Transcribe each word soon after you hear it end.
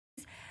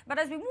But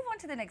as we move on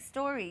to the next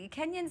story,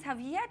 Kenyans have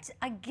yet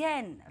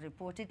again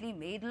reportedly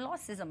made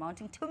losses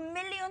amounting to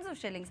millions of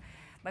shillings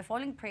by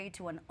falling prey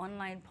to an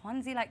online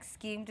Ponzi-like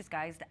scheme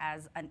disguised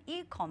as an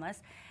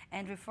e-commerce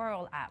and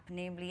referral app,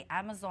 namely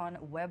Amazon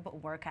Web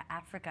Worker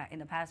Africa. In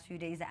the past few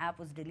days, the app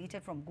was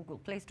deleted from Google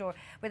Play Store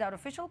without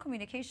official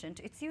communication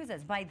to its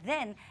users. By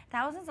then,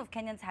 thousands of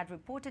Kenyans had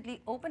reportedly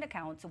opened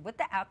accounts with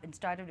the app and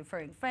started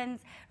referring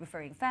friends,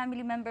 referring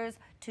family members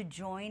to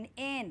join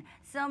in.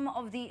 Some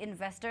of the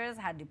investors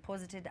had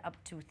deposited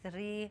up to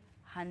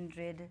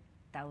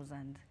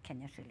 300,000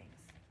 Kenya shillings.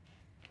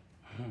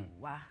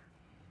 Wow.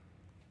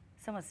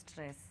 So much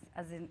stress,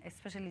 as in,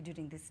 especially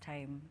during this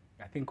time.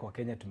 I think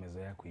Wakenya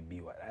tumezoea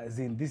kuibiwa. As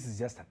in, this is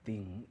just a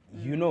thing.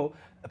 You know,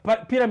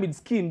 pyramid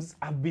schemes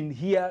have been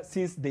here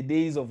since the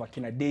days of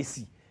Akina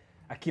Desi,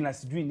 Akina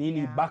sijui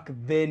nini, back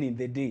then in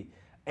the day.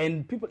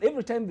 And people,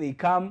 every time they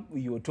come,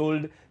 you're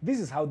told, this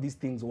is how these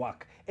things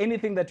work.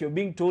 Anything that you're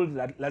being told,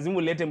 that lazima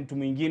ulete mtu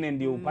mwingine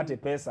ndio upate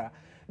pesa,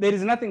 there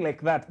is nothing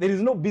like that. There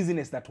is no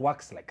business that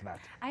works like that.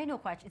 I know,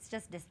 Kwach, it's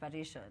just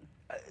desperation.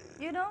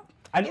 You know?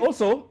 And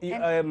also,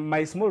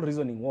 my small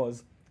reasoning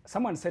was,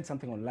 someone said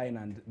something online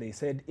and they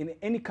said, in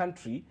any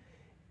country,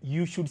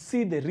 you should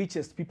see the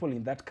richest people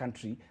in that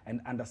country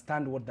and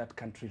understand what that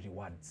country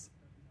rewards.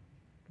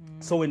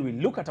 So when we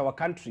look at our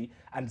country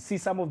and see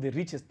some of the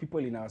richest people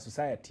in our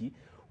society,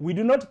 we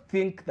do not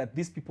think that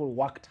these people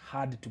worked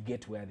hard to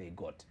get where they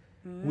got.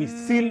 We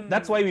still,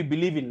 that's why we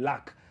believe in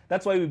luck.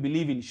 That's why we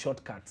believe in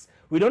shortcuts.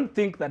 We don't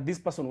think that this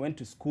person went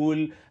to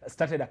school,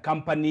 started a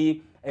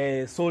company,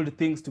 sold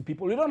things to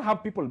people. We don't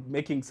have people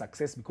making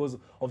success because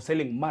of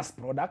selling mass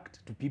product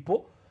to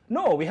people.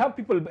 No, we have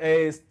people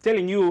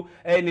telling you,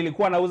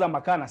 nilikuwa nauza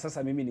makana,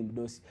 sasa mimi ni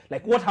mdosi.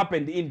 Like, what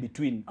happened in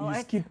between? You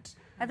skipped.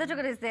 I thought you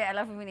were going to say, I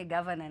love mini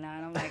governor now.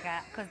 And I'm like,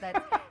 because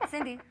that.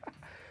 Cindy?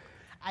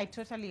 I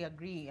totally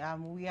agree.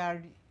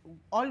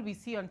 All we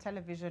see on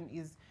television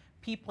is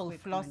people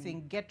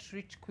flossing, get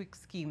rich quick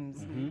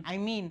schemes. I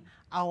mean,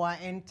 our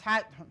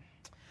entire...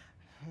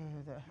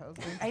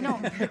 I know,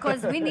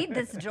 because we need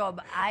this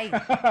job.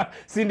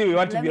 Cindy, we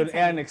want to be on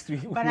air next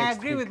week. But I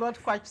agree with what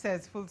Kwach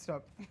says, full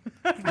stop.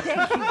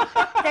 Thank you.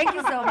 Thank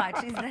you so much.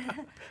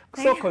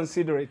 So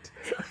considerate.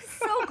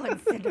 So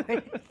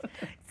considerate.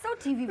 So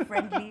TV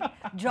friendly,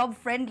 job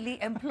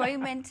friendly,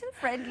 employment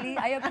friendly.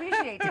 I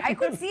appreciate it. I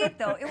could see it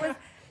though.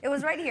 It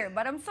was right here,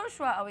 but I'm so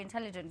sure our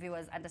intelligent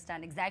viewers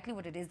understand exactly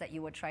what it is that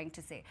you were trying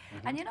to say.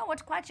 And you know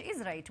what, Kwach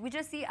is right. We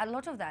just see a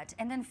lot of that,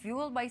 and then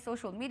fueled by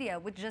social media,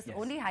 which just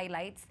only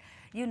highlights,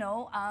 you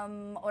know,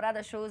 or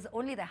rather shows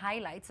only the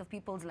highlights of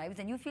people's lives,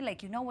 and you feel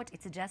like, you know what,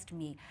 it's just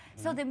me.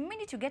 So the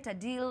minute you get a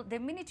deal, the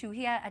minute you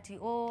hear at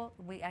oh,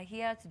 we are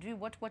here to do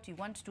what you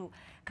want to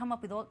come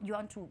up with, you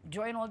want to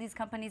join all these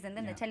companies, and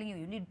then they're telling you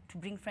you need to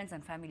bring friends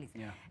and families,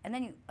 and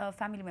then you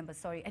family members,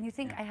 sorry, and you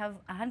think I have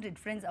 100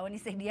 friends, I only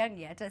said young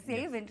yet, I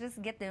say even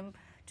just get them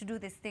to do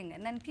this thing,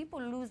 and then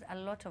people lose a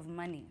lot of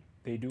money.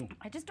 They do.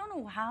 I just don't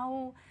know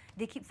how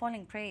they keep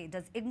falling prey.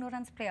 Does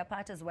ignorance play a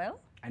part as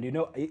well? And you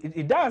know,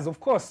 it does, of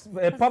course.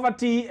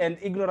 Poverty and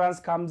ignorance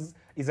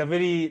is a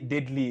very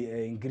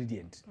deadly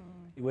ingredient.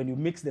 When you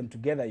mix them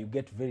together, you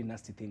get very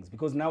nasty things.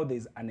 Because now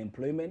there's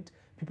unemployment.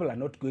 People are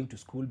not going to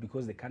school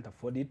because they can't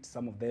afford it.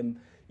 Some of them,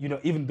 you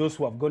know, even those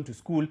who have gone to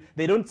school,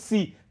 they don't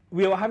see.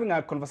 We were having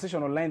a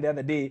conversation online the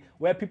other day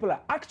where people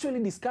are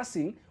actually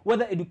discussing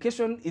whether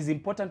education is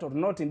important or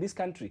not in this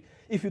country.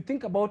 If you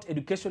think about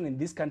education in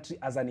this country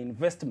as an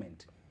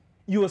investment,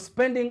 you are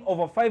spending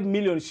over 5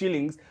 million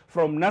shillings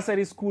from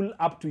nursery school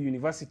up to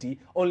university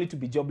only to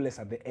be jobless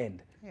at the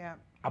end. Yeah.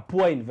 A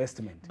poor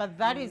investment. But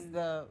that is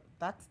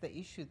that's the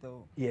issue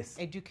though. Yes.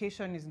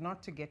 Education is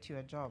not to get you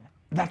a job.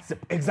 That's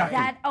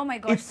exactly. Oh my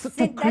gosh. It's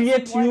to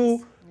create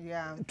you,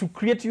 to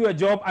create you a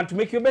job and to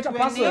make you a better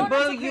person. To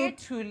enable you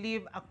to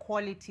live a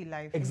quality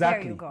life.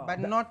 Exactly. There you go. But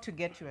not to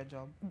get you a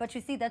job. But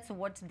you see, that's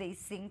what they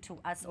sing to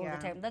us all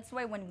the time. That's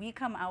why when we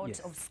come out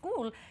of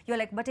school, you're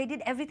like, but I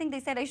did everything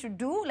they said I should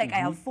do. Like I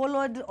have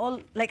followed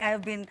all, like I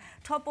have been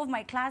top of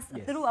my class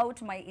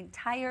throughout my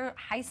entire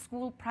high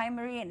school,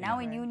 primary, and now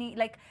in uni.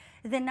 Like,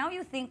 then now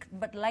you think,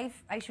 but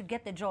life, I should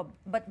get the job.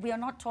 But we are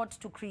not taught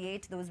to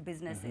create those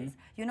businesses.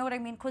 You know what I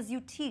mean? Because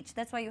you teach.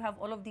 That's why you have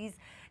all of these,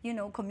 you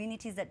know,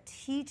 communities that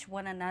teach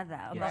one another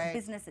about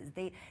businesses.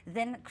 They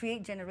then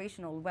create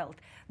generational wealth.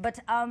 But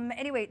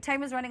anyway,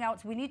 time is running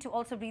out. We need to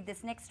also read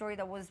this next story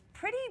that was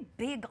pretty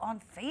big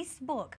on Facebook.